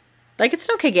okay. Like, it's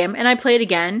an okay game, and I play it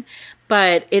again,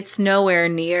 but it's nowhere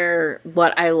near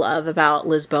what I love about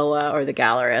Lisboa or The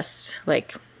Gallerist.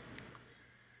 Like,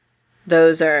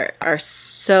 those are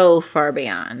so far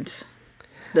beyond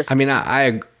this. I mean,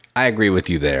 I agree with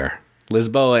you there.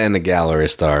 Lisboa and The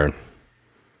Gallerist are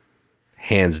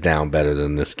hands down better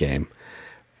than this game.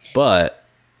 But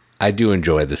I do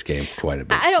enjoy this game quite a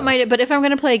bit. I don't mind it, but if I'm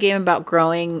going to play a game about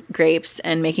growing grapes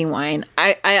and making wine,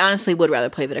 I honestly would rather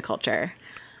play Viticulture.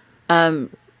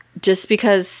 Just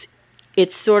because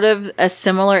it's sort of a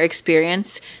similar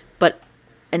experience, but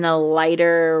in a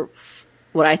lighter,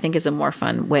 what I think is a more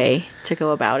fun way to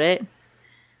go about it.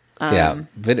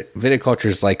 Viticulture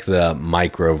is like the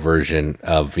micro version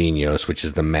of Vinhos, which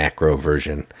is the macro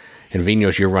version. In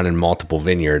Vinhos, you're running multiple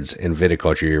vineyards. In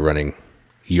Viticulture, you're running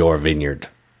your vineyard.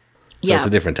 So it's a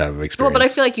different type of experience. Well, but I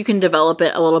feel like you can develop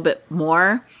it a little bit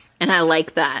more, and I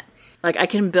like that. Like, I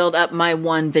can build up my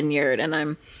one vineyard, and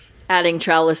I'm adding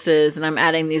trellises, and I'm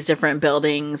adding these different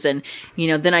buildings, and,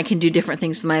 then I can do different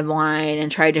things with my wine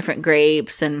and try different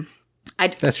grapes, and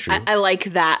that's true. I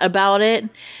like that about it,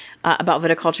 about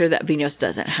Viticulture, that Vinhos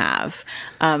doesn't have.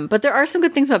 But there are some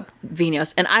good things about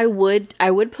Vinhos, and I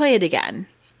would play it again.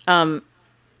 And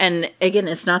again,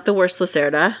 it's not the worst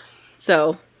Lacerda,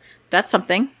 so that's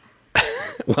something.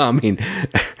 Well, I mean,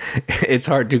 it's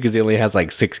hard to because he only has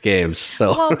like 6 games.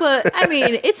 So, well, but I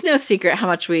mean, it's no secret how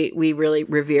much we really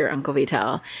revere Uncle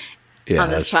Vital on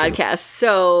this podcast.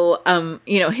 True.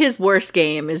 So, his worst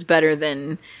game is better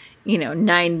than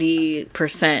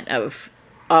 90% of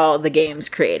all the games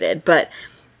created. But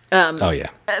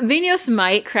Vinhos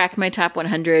might crack my top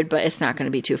 100, but it's not going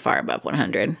to be too far above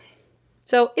 100.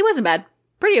 So it wasn't bad.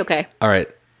 Pretty okay. All right.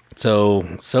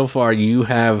 So far you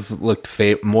have looked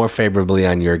more favorably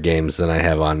on your games than I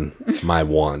have on my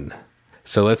one.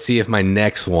 So let's see if my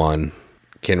next one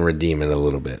can redeem it a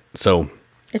little bit. So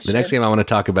the next game I want to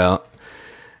talk about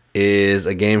is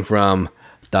a game from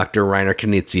Dr. Reiner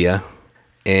Knizia,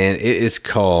 and it is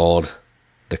called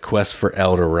The Quest for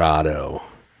El Dorado.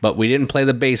 But we didn't play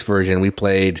the base version. We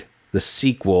played the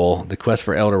sequel, The Quest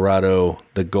for El Dorado,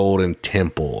 The Golden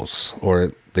Temples,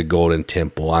 or The Golden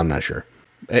Temple. I'm not sure.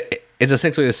 It's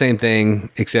essentially the same thing,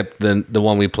 except the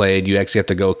one we played, you actually have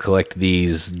to go collect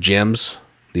these gems,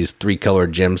 these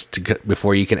 3-colored gems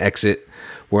before you can exit.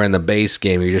 Where in the base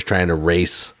game, you're just trying to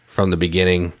race from the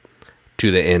beginning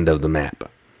to the end of the map.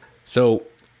 So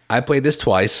I played this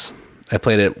twice. I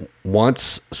played it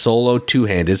once solo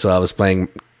 2-handed, so I was playing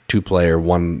 2-player,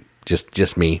 one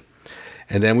just me.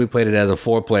 And then we played it as a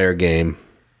 4-player game.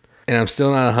 And I'm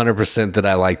still not 100% that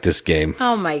I like this game.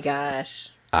 Oh my gosh.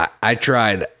 I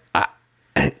tried.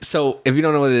 So if you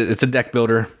don't know what it is, it's a deck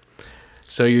builder.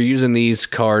 So you're using these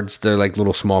cards. They're like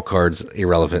little small cards,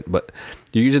 irrelevant. But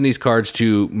you're using these cards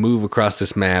to move across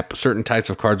this map. Certain types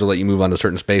of cards will let you move onto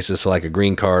certain spaces. So like a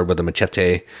green card with a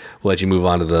machete will let you move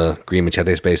onto the green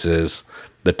machete spaces.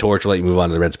 The torch will let you move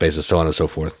onto the red spaces, so on and so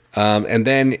forth. And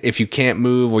then if you can't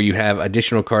move or you have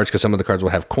additional cards, because some of the cards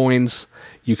will have coins,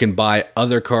 you can buy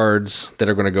other cards that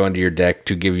are going to go into your deck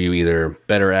to give you either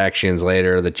better actions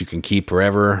later that you can keep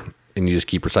forever, and you just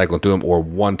keep recycling through them, or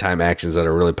one-time actions that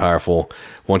are really powerful.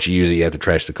 Once you use it, you have to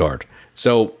trash the card.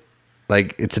 So,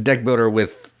 like, it's a deck builder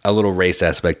with a little race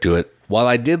aspect to it. While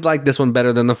I did like this one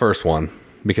better than the first one,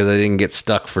 because I didn't get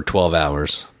stuck for 12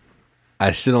 hours,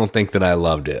 I still don't think that I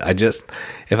loved it.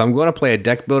 If I'm going to play a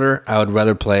deck builder, I would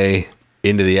rather play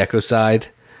Into the Ecocide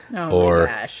or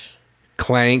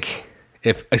Clank.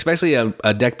 Especially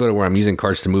a deck builder where I'm using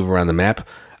cards to move around the map,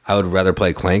 I would rather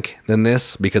play Clank than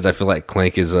this, because I feel like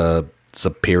Clank is a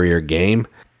superior game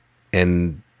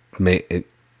and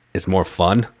it's more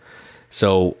fun.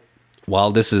 So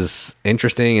while this is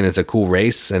interesting and it's a cool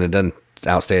race and it doesn't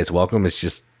outstay its welcome, it's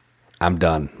just, I'm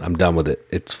done. I'm done with it.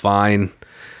 It's fine.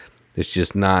 It's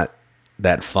just not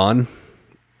that fun,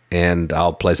 and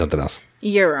I'll play something else.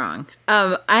 You're wrong.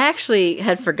 I actually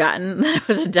had forgotten that I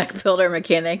was a deck builder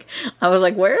mechanic. I was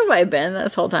like, where have I been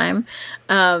this whole time?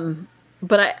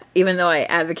 But even though I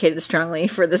advocated strongly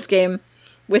for this game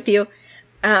with you,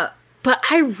 but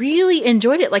I really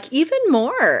enjoyed it, like even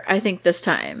more, I think, this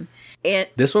time. And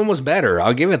this one was better.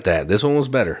 I'll give it that. This one was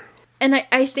better. And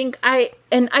I think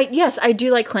yes, I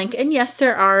do like Clank. And yes,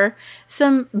 there are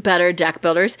some better deck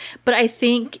builders, but I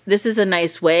think this is a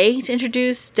nice way to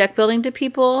introduce deck building to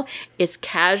people. It's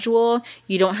casual.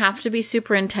 You don't have to be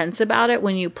super intense about it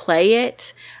when you play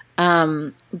it.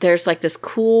 There's like this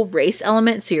cool race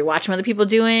element. So you're watching what other people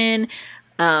doing.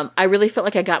 I really felt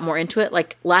like I got more into it.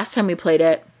 Like last time we played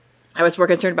it, I was more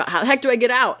concerned about how the heck do I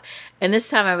get out? And this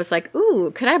time I was like, ooh,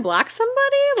 could I block somebody?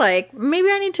 Like, maybe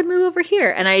I need to move over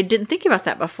here. And I didn't think about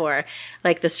that before.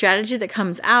 Like, the strategy that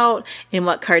comes out and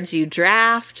what cards you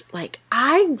draft. Like,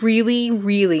 I really,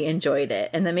 really enjoyed it.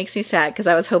 And that makes me sad because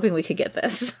I was hoping we could get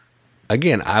this.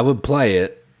 Again, I would play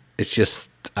it. It's just,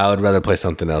 I would rather play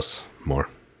something else more.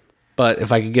 But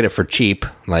if I could get it for cheap,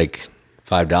 like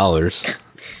 $5,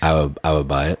 I would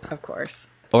buy it. Of course.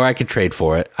 Or I could trade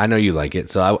for it. I know you like it,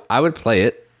 so I would play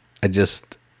it.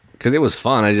 Because it was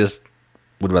fun, I just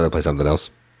would rather play something else.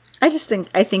 I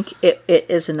think it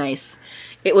is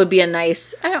it would be a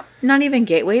nice, not even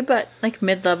gateway, but like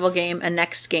mid-level game, a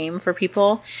next game for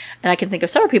people. And I can think of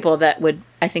several people that would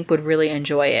really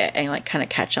enjoy it and like kind of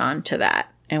catch on to that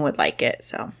and would like it.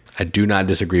 So I do not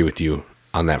disagree with you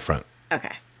on that front.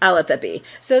 Okay, I'll let that be.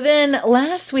 So then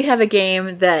last we have a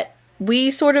game that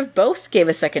we sort of both gave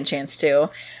a second chance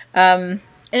to. And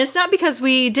it's not because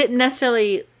we didn't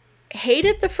necessarily hate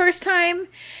it the first time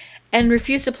and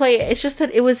refused to play it. It's just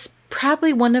that it was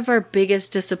probably one of our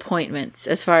biggest disappointments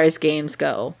as far as games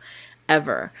go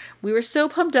ever. We were so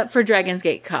pumped up for Dragon's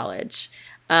Gate College.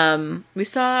 We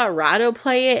saw Rahdo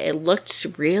play it. It looked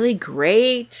really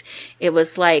great. It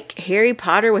was like Harry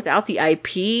Potter without the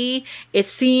IP. It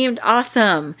seemed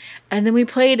awesome. And then we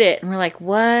played it and we're like,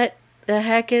 what the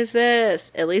heck is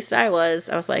this? At least I was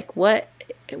like,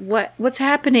 what's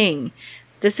happening?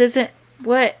 This isn't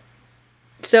what.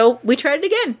 So we tried it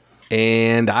again.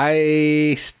 And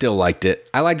I still liked it.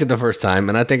 I liked it the first time,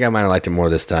 and I think I might have liked it more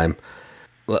this time.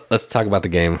 Let's talk about the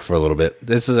game for a little bit.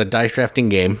 This is a dice drafting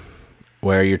game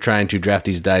where you're trying to draft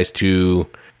these dice to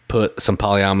put some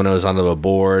polyominoes onto a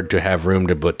board to have room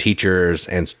to put teachers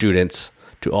and students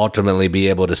to ultimately be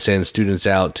able to send students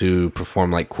out to perform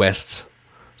like quests.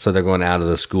 So they're going out of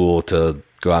the school to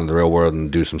go out in the real world and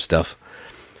do some stuff.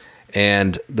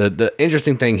 And the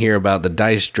interesting thing here about the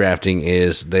dice drafting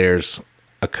is there's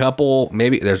a couple,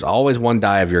 maybe there's always one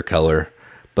die of your color,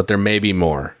 but there may be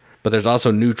more. But there's also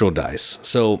neutral dice.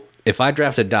 So if I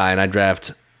draft a die and I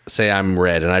draft, say I'm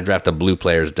red and I draft a blue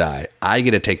player's die, I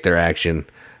get to take their action,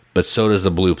 but so does the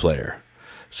blue player.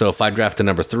 So if I draft a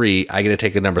number 3, I get to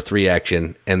take a number 3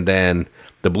 action, and then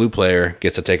the blue player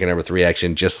gets to take a number 3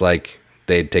 action just like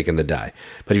they'd taken the die.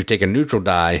 But if you take a neutral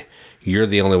die, you're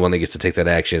the only one that gets to take that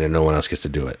action and no one else gets to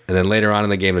do it. And then later on in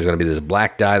the game, there's going to be this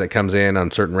black die that comes in on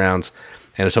certain rounds.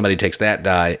 And if somebody takes that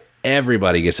die,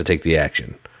 everybody gets to take the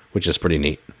action, which is pretty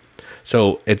neat.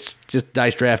 So it's just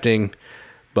dice drafting,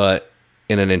 but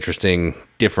in an interesting,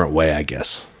 different way, I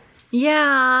guess.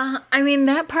 Yeah, I mean,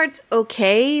 that part's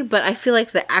okay, but I feel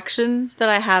like the actions that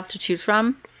I have to choose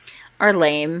from are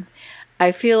lame.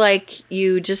 I feel like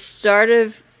you just sort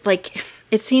of, like,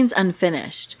 it seems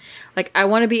unfinished. Like, I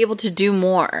want to be able to do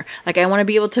more. Like, I want to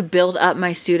be able to build up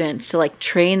my students, to, like,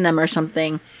 train them or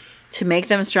something, to make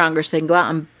them stronger so they can go out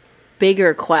on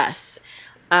bigger quests.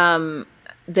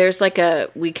 There's like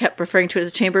we kept referring to it as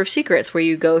a Chamber of Secrets, where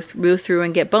you move through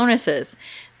and get bonuses.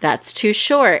 That's too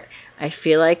short. I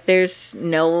feel like there's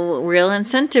no real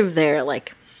incentive there.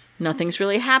 Like, nothing's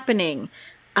really happening.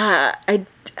 It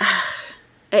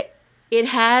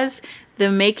has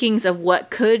the makings of what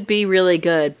could be really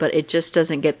good, but it just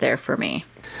doesn't get there for me.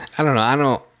 I don't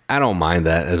know. I don't mind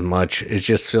that as much. It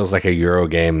just feels like a Euro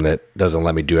game that doesn't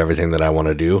let me do everything that I want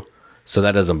to do. So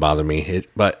that doesn't bother me.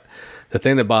 But the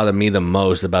thing that bothered me the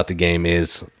most about the game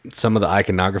is some of the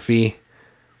iconography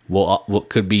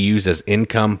could be used as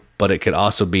income, but it could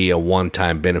also be a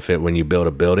one-time benefit when you build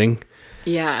a building.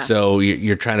 Yeah. So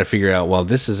you're trying to figure out, well,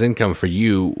 this is income for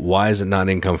you. Why is it not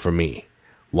income for me?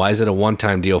 Why is it a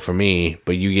one-time deal for me,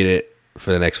 but you get it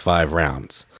for the next 5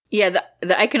 rounds? Yeah,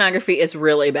 the iconography is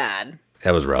really bad.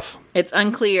 That was rough. It's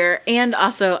unclear, and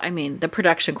also, I mean, the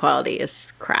production quality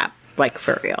is crap. Like,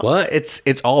 for real. Well, it's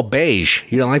all beige.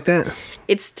 You don't like that?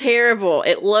 It's terrible.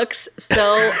 It looks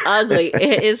so ugly.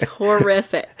 It is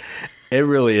horrific. It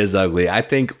really is ugly. I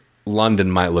think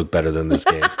London might look better than this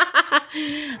game.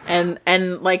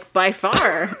 and like, by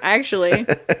far, actually.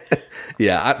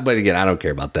 Yeah, but again, I don't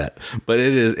care about that. But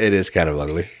it is kind of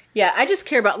ugly. Yeah, I just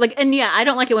care about, like, and yeah, I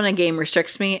don't like it when a game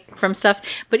restricts me from stuff.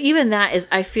 But even that is,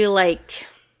 I feel like,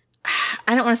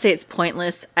 I don't want to say it's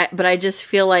pointless, but I just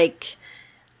feel like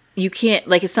you can't,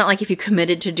 like, it's not like if you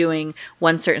committed to doing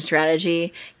one certain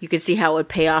strategy, you could see how it would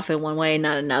pay off in one way,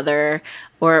 not another,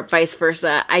 or vice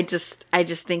versa. I just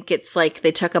think it's like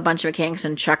they took a bunch of mechanics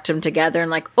and chucked them together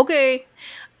and like, okay.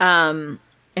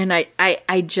 And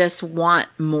I just want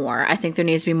more. I think there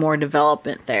needs to be more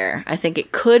development there. I think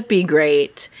it could be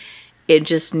great. It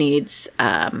just needs,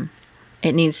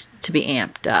 it needs to be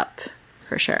amped up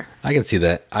for sure. I can see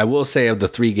that. I will say, of the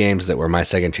 3 games that were my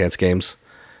second chance games,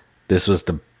 this was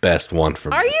the best one for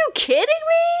me. Are you kidding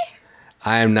me?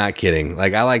 I am not kidding.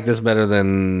 Like, I like this better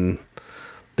than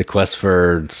the quest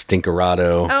for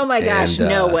Stinkerado. Oh my gosh,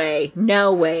 no way.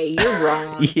 No way. You're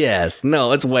wrong. Yes.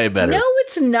 No, it's way better. No,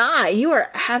 it's not. You are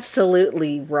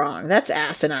absolutely wrong. That's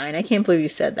asinine. I can't believe you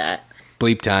said that.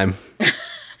 Bleep time.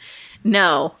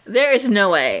 No, there is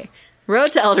no way.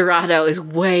 Road to El Dorado is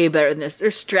way better than this.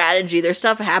 There's strategy. There's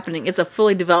stuff happening. It's a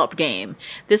fully developed game.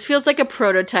 This feels like a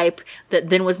prototype that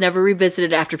then was never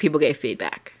revisited after people gave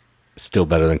feedback. Still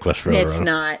better than Quest for El Dorado. It's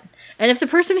not. And if the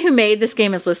person who made this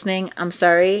game is listening, I'm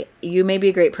sorry. You may be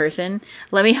a great person.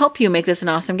 Let me help you make this an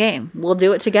awesome game. We'll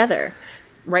do it together.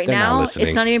 Right now,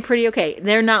 it's not even pretty okay.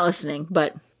 They're not listening,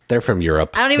 but they're from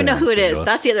Europe. I don't even know who it is.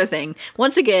 That's the other thing.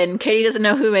 Once again, Katie doesn't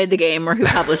know who made the game or who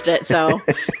published it. So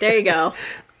there you go.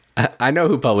 I know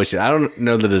who published it. I don't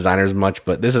know the designers much,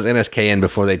 but this is NSKN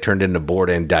before they turned into Board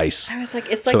and Dice. I was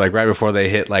like, it's so like right before they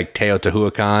hit like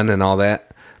Teotihuacan and all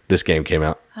that, this game came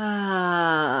out.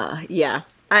 Yeah.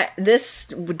 This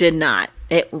did not.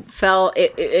 It fell.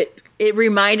 It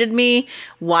reminded me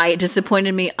why it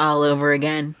disappointed me all over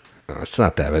again. It's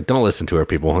not that bad. Don't listen to her,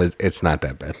 people. It's not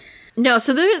that bad. No.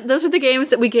 So those are the games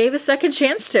that we gave a second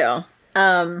chance to.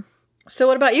 So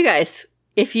what about you guys?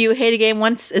 If you hate a game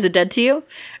once, is it dead to you?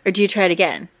 Or do you try it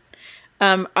again?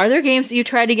 Are there games that you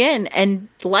tried again and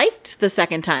liked the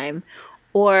second time?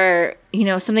 Or,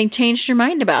 something changed your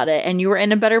mind about it and you were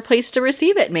in a better place to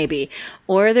receive it, maybe?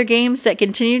 Or are there games that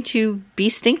continue to be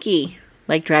stinky,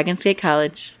 like Dragon's Gate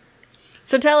College?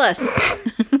 So tell us.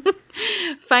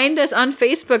 Find us on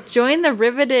Facebook. Join the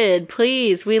Riveted,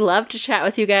 please. We love to chat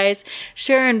with you guys.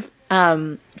 Sharing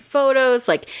photos.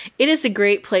 Like, it is a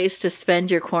great place to spend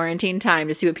your quarantine time,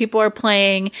 to see what people are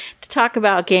playing, to talk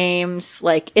about games.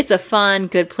 Like, it's a fun,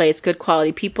 good place, good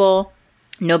quality people.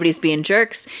 Nobody's being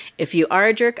jerks. If you are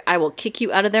a jerk, I will kick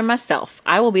you out of there myself.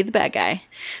 I will be the bad guy.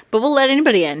 But we'll let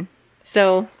anybody in.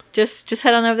 So just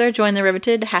head on over there, join the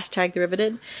Riveted, hashtag the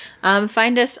Riveted.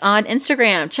 Find us on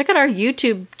Instagram. Check out our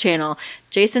YouTube channel.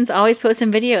 Jason's always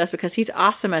posting videos because he's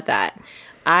awesome at that.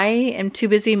 I am too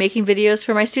busy making videos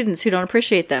for my students who don't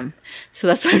appreciate them. So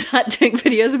that's why I'm not doing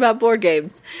videos about board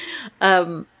games.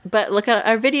 But look at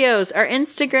our videos, our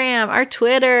Instagram, our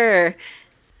Twitter.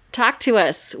 Talk to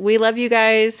us. We love you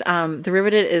guys. The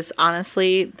Riveted is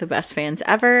honestly the best fans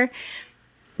ever.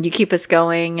 You keep us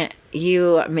going.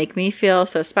 You make me feel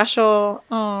so special.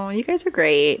 Oh, you guys are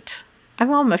great.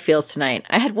 I'm all in my feels tonight.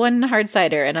 I had one hard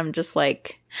cider and I'm just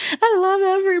like, I love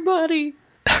everybody.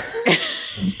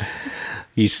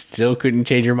 You still couldn't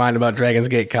change your mind about Dragon's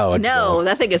Gate College? No, though.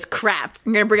 that thing is crap.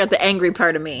 I'm going to bring out the angry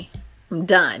part of me. I'm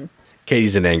done.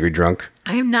 Katie's an angry drunk.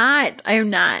 I am not.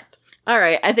 All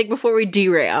right, I think before we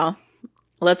derail,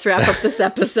 let's wrap up this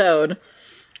episode.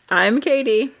 I'm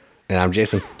Katie. And I'm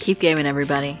Jason. Keep gaming,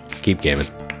 everybody. Keep gaming.